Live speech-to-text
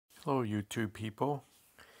Hello YouTube people.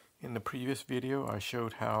 In the previous video I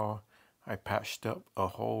showed how I patched up a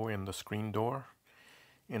hole in the screen door,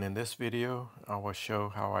 and in this video I will show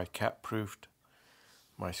how I cat-proofed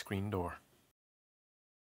my screen door.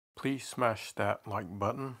 Please smash that like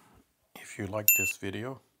button if you like this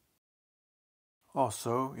video.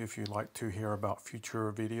 Also, if you'd like to hear about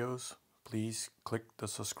future videos, please click the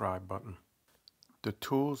subscribe button. The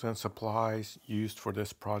tools and supplies used for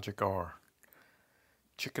this project are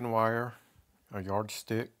chicken wire, a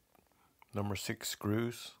yardstick, number 6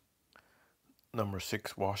 screws, number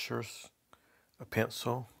 6 washers, a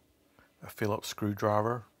pencil, a Phillips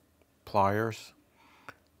screwdriver, pliers,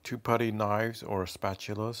 2 putty knives or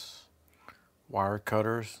spatulas, wire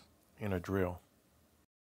cutters, and a drill.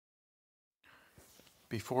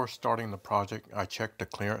 Before starting the project, I checked the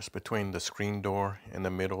clearance between the screen door and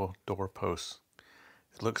the middle door posts.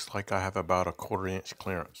 It looks like I have about a 1/4 inch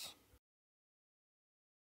clearance.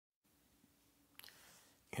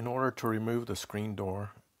 In order to remove the screen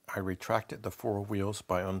door, I retracted the 4 wheels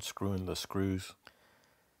by unscrewing the screws.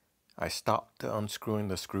 I stopped unscrewing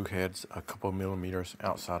the screw heads a couple millimeters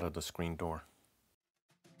outside of the screen door.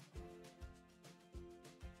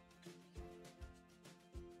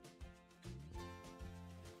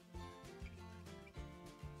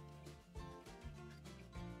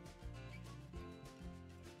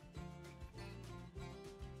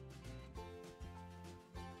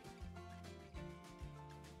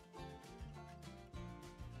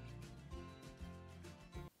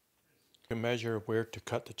 To measure where to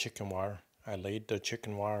cut the chicken wire, I laid the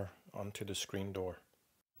chicken wire onto the screen door.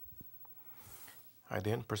 I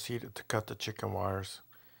then proceeded to cut the chicken wires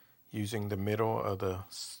using the middle of the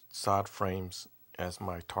side frames as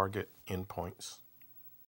my target endpoints.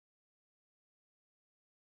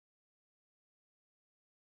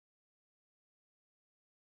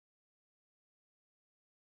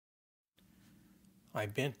 I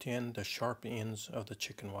bent in the sharp ends of the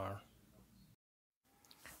chicken wire.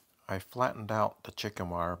 I flattened out the chicken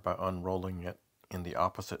wire by unrolling it in the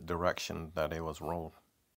opposite direction that it was rolled.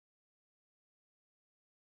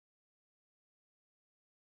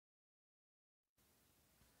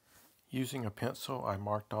 Using a pencil, I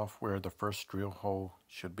marked off where the first drill hole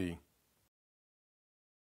should be.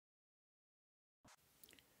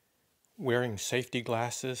 Wearing safety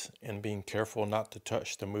glasses and being careful not to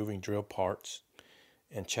touch the moving drill parts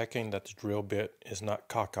and checking that the drill bit is not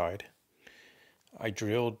cockeyed, I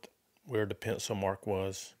drilled where the pencil mark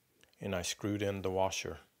was and I screwed in the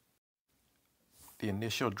washer. The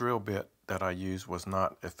initial drill bit that I used was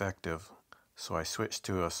not effective, so I switched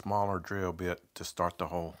to a smaller drill bit to start the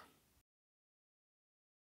hole.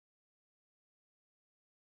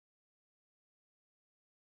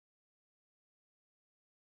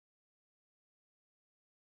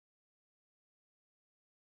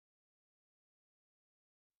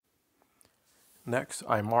 Next,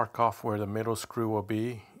 I mark off where the middle screw will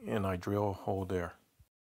be and I drill a hole there.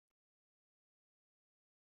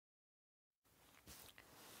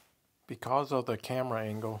 Because of the camera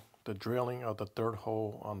angle, the drilling of the third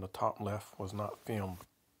hole on the top left was not filmed.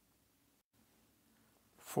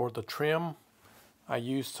 For the trim, I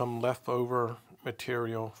used some leftover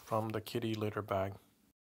material from the kitty litter bag.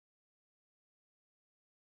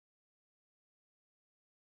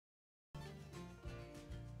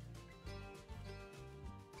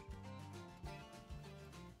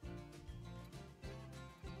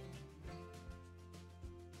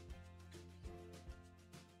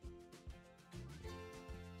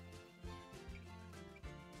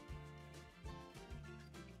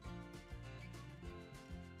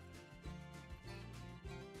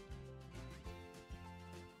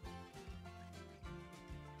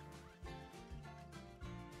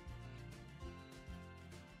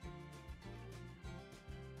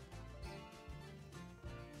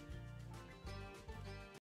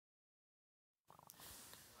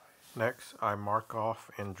 Next, I mark off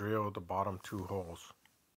and drill the bottom 2 holes.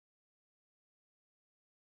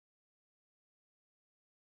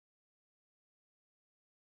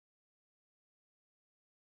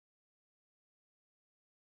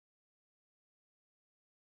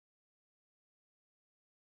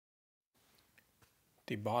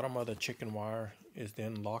 The bottom of the chicken wire is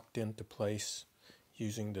then locked into place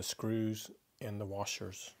using the screws and the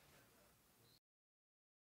washers.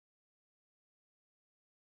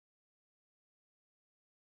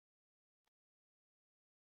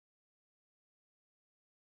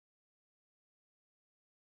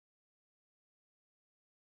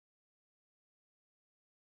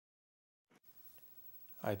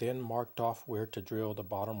 I then marked off where to drill the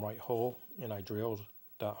bottom right hole and I drilled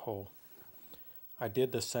that hole. I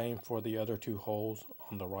did the same for the other two holes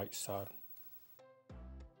on the right side.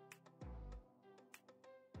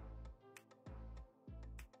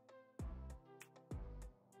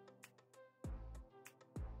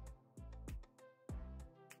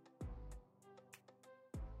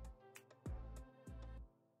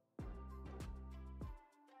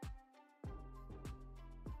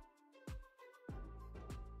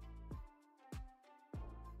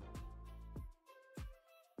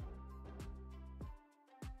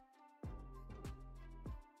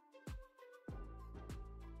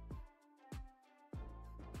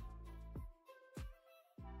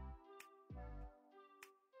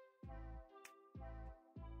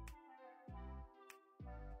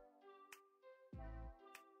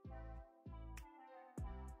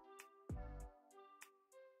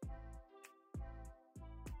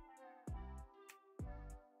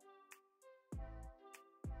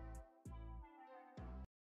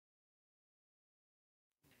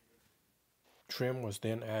 Trim was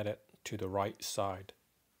then added to the right side.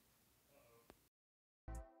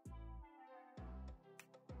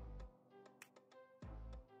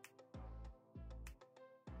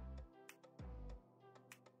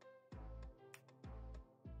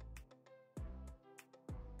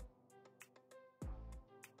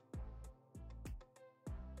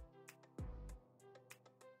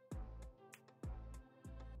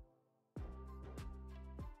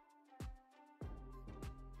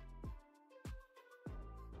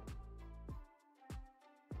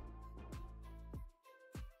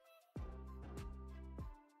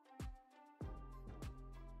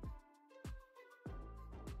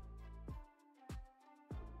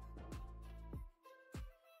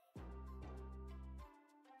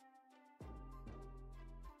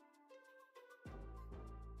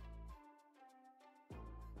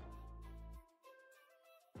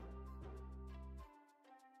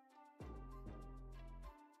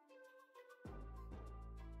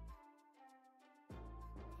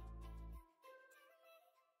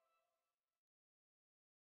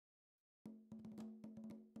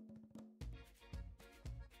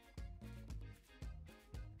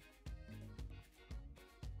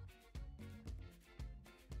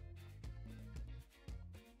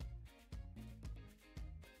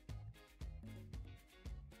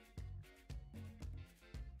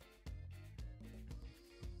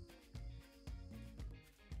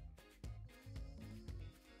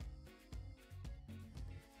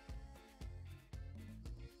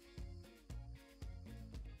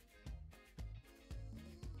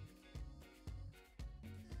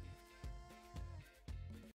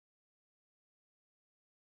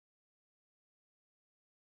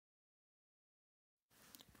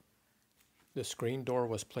 The screen door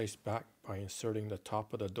was placed back by inserting the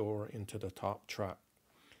top of the door into the top track.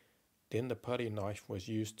 Then the putty knife was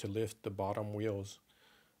used to lift the bottom wheels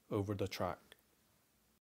over the track.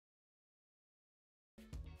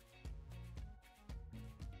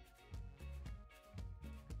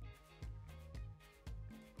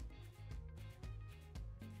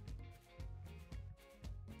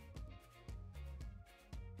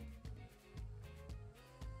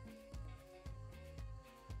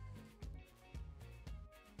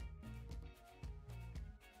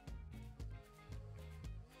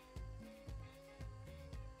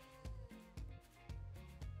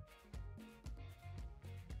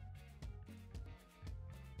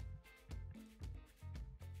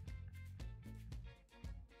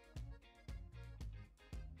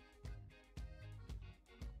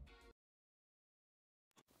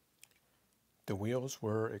 The wheels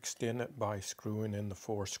were extended by screwing in the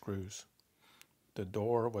 4 screws. The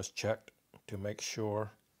door was checked to make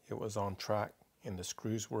sure it was on track, and the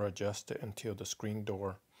screws were adjusted until the screen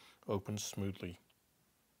door opened smoothly.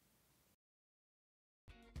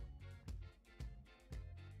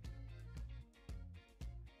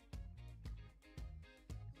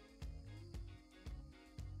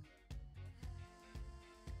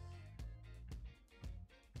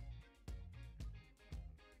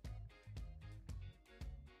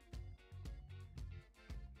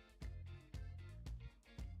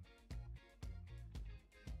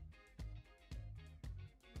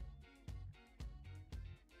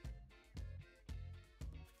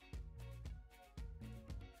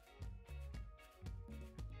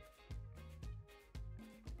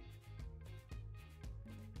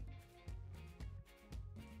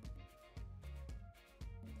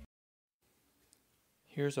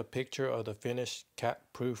 Here's a picture of the finished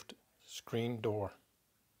cat-proofed screen door.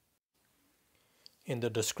 In the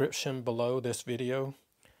description below this video,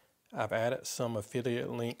 I've added some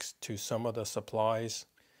affiliate links to some of the supplies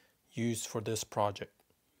used for this project.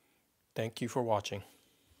 Thank you for watching.